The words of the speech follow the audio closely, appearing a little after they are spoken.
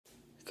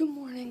Good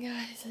morning,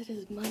 guys. It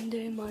is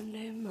Monday.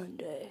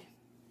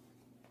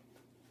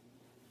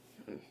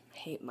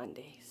 Hate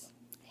Mondays.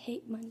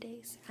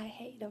 I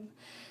hate them.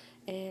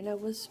 And I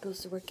was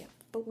supposed to work at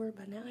 4,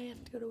 but now I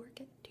have to go to work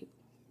at 2.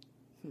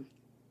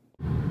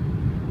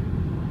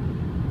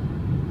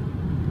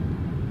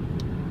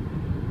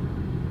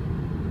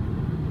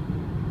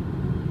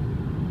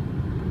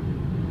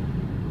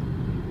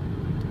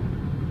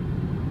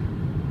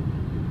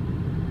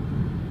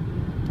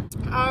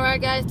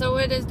 Alright, guys, so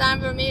it is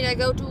time for me to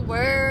go to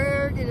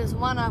work. It is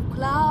 1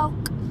 o'clock.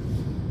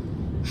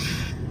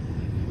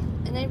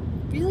 And I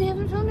really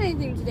haven't filmed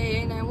anything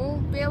today, and I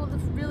won't be able to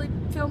really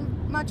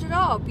film much at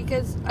all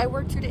because I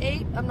work 2 to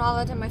 8. I'm not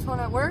allowed to have my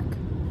phone at work.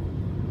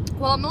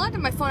 Well, I'm allowed to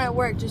have my phone at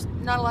work, just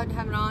not allowed to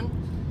have it on.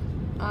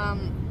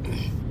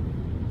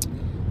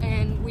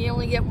 And we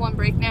only get 1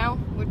 break now,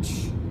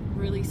 which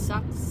really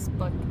sucks,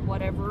 but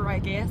whatever, I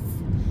guess.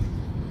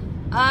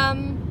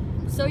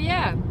 So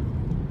yeah.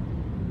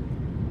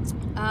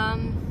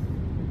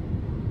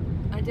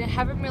 I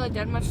haven't really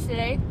done much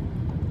today.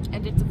 I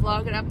did the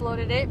vlog and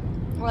uploaded it.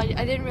 Well,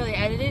 I didn't really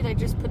edit it. I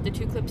just put the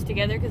 2 clips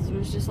together because it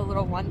was just a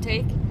little one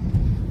take.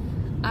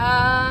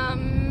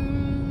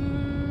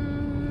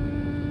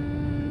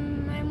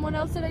 And what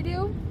else did I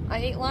do? I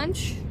ate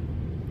lunch.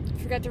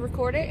 Forgot to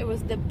record it. It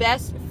was the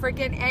best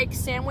freaking egg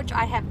sandwich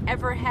I have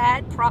ever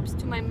had. Props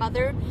to my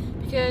mother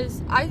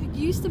because I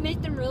used to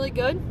make them really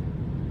good,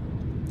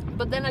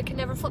 but then I could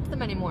never flip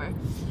them anymore.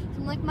 So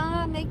I'm like,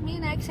 Mom, make me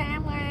an egg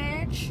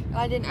sandwich.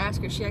 I didn't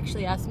ask her. She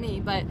actually asked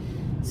me, but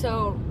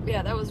so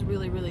yeah, that was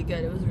really, really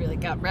good. It was really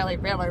good. Really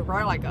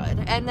good.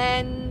 And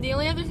then the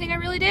only other thing I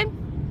really did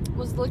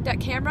was looked at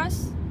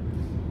cameras,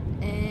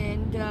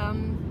 and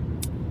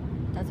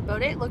that's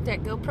about it. Looked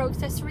at GoPro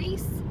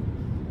accessories.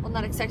 Well,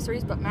 not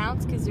accessories, but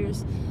mounts, because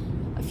there's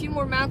a few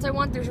more mounts I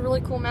want. There's a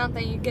really cool mount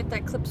that you get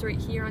that clips right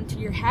here onto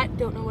your hat.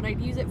 Don't know what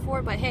I'd use it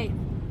for, but hey,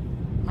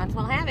 might as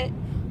well have it.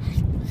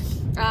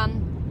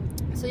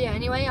 So yeah,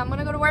 anyway, I'm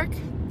gonna go to work,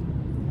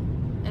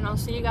 and I'll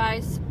see you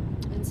guys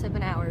in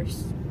 7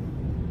 hours.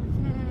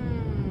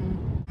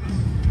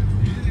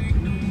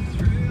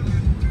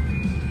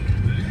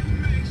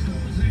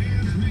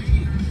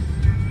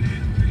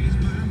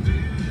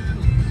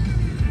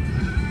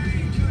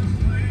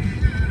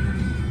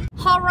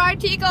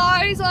 Alrighty,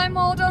 guys, I'm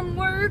all done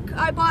work.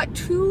 I bought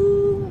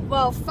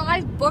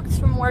 5 books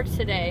from work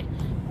today.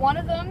 One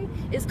of them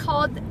is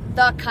called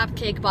The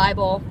Cupcake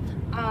Bible.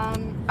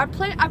 I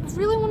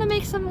really want to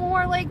make some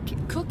more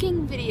like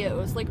cooking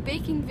videos, like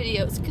baking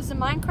videos, because the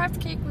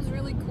Minecraft cake was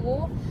really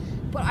cool,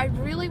 but I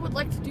really would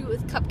like to do it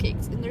with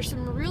cupcakes, and there's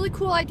some really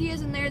cool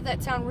ideas in there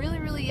that sound really,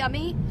 really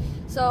yummy.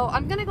 So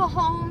I'm gonna go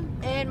home,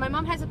 and my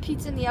mom has a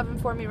pizza in the oven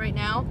for me right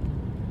now.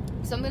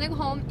 So I'm gonna go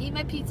home, eat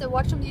my pizza,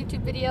 watch some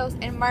YouTube videos,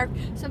 and mark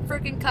some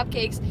freaking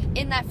cupcakes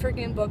in that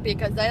freaking book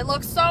because they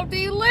look so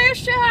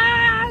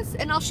delicious!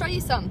 And I'll show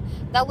you some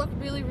that look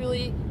really,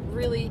 really,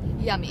 really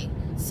yummy.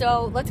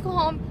 So let's go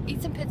home,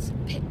 eat some pizza.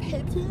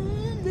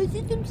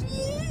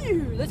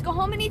 Let's go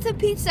home and eat some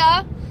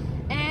pizza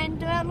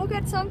and look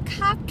at some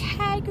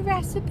cupcake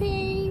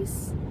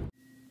recipes.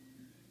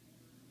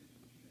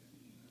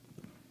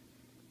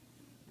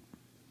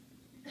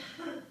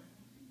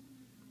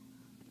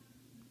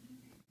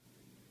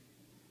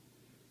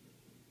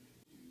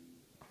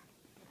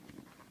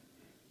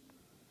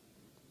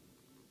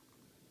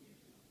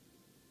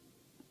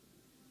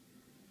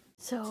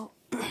 So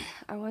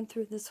I went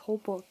through this whole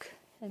book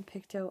and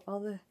picked out all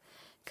the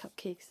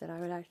cupcakes that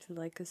I would actually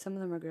like, because some of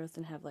them are gross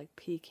and have like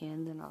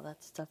pecans and all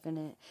that stuff in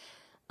it,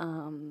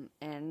 and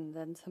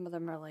then some of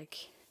them are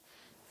like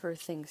for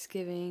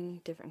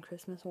Thanksgiving, different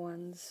Christmas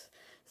ones.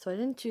 So I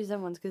didn't choose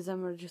them ones because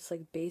them are just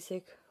like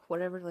basic,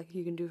 whatever like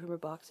you can do from a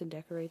box and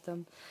decorate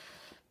them.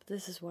 But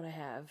this is what I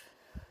have.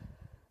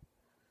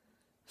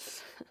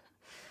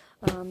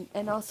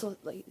 And also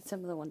like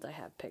some of the ones I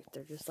have picked,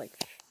 they're just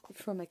like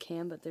from a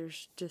can, but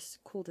there's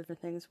just cool different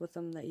things with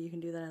them that you can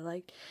do that I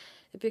liked.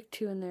 I picked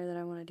 2 in there that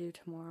I want to do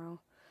tomorrow.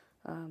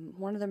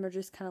 One of them are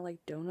just kind of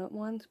like donut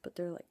ones, but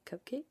they're like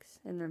cupcakes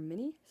and they're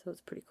mini, so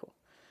it's pretty cool.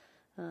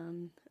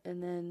 And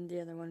then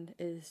the other one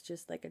is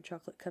just like a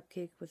chocolate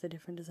cupcake with a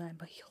different design,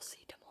 but you'll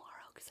see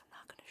tomorrow because I'm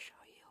not going to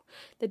show you.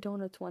 The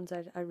donuts ones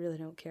I really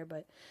don't care,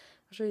 but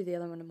I'll show you the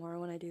other one tomorrow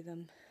when I do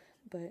them.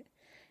 But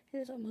it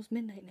is almost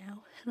midnight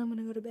now, and I'm going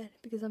to go to bed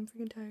because I'm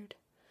freaking tired.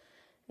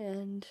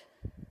 And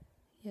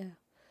yeah,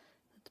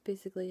 that's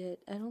basically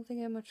it. I don't think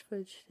I have much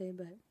footage today,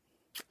 but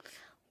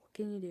what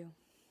can you do?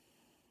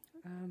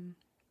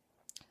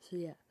 So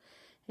yeah.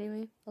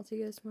 Anyway, I'll see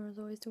you guys tomorrow. As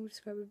always, don't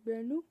subscribe if you're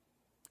brand new.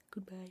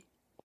 Goodbye.